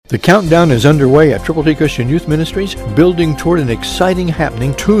The countdown is underway at Triple T Christian Youth Ministries, building toward an exciting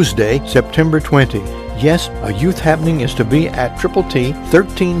happening Tuesday, September 20. Yes, a youth happening is to be at Triple T,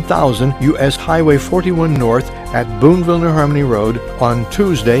 13,000 U.S. Highway 41 North at Boonville, New Harmony Road on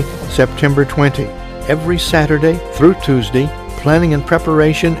Tuesday, September 20. Every Saturday through Tuesday, planning and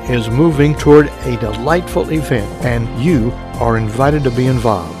preparation is moving toward a delightful event, and you are invited to be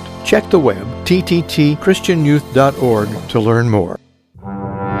involved. Check the web, tttchristianyouth.org, to learn more.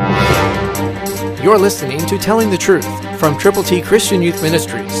 You're listening to Telling the Truth from Triple T Christian Youth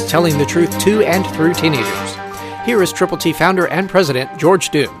Ministries, telling the truth to and through teenagers. Here is Triple T founder and president, George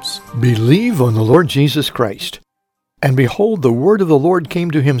Dooms. Believe on the Lord Jesus Christ. And behold, the word of the Lord came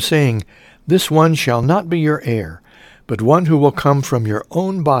to him, saying, This one shall not be your heir, but one who will come from your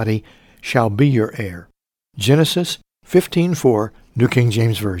own body shall be your heir. Genesis 15:4, New King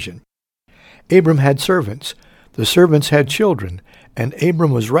James Version. Abram had servants. The servants had children, and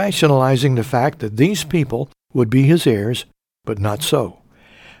Abram was rationalizing the fact that these people would be his heirs, but not so.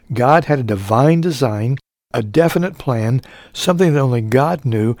 God had a divine design, a definite plan, something that only God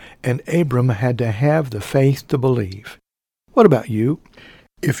knew, and Abram had to have the faith to believe. What about you?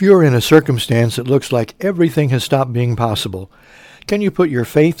 If you're in a circumstance that looks like everything has stopped being possible, can you put your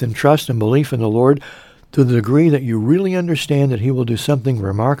faith and trust and belief in the Lord to the degree that you really understand that he will do something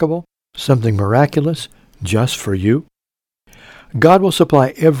remarkable, something miraculous, just for you? God will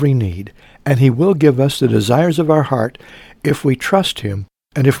supply every need, and he will give us the desires of our heart if we trust him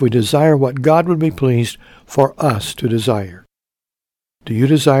and if we desire what God would be pleased for us to desire. Do you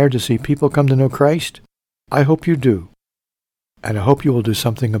desire to see people come to know Christ? I hope you do, and I hope you will do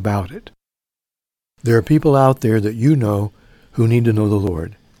something about it. There are people out there that you know who need to know the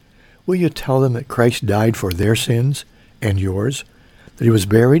Lord. Will you tell them that Christ died for their sins and yours, that he was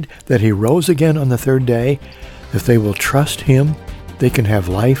buried, that he rose again on the third day? If they will trust him, they can have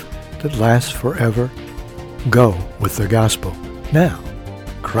life that lasts forever. Go with the gospel. Now,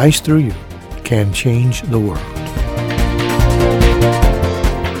 Christ through you can change the world.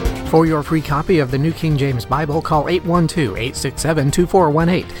 For your free copy of the New King James Bible, call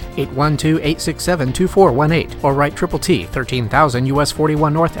 812-867-2418, 812-867-2418, or write Triple T, 13,000 U.S.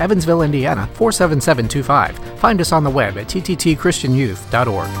 41 North, Evansville, Indiana, 47725. Find us on the web at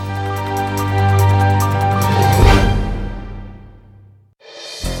tttchristianyouth.org.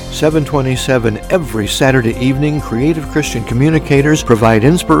 7:27 every Saturday evening, Creative Christian Communicators provide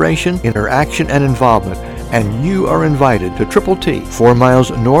inspiration, interaction, and involvement, and you are invited to Triple T, 4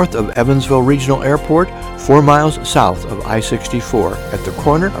 miles north of Evansville Regional Airport, 4 miles south of I-64, at the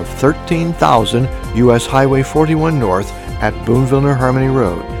corner of 13,000 U.S. Highway 41 North at Boonville, New Harmony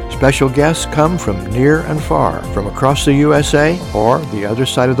Road. Special guests come from near and far, from across the USA or the other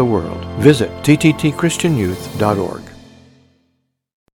side of the world. Visit tttchristianyouth.org.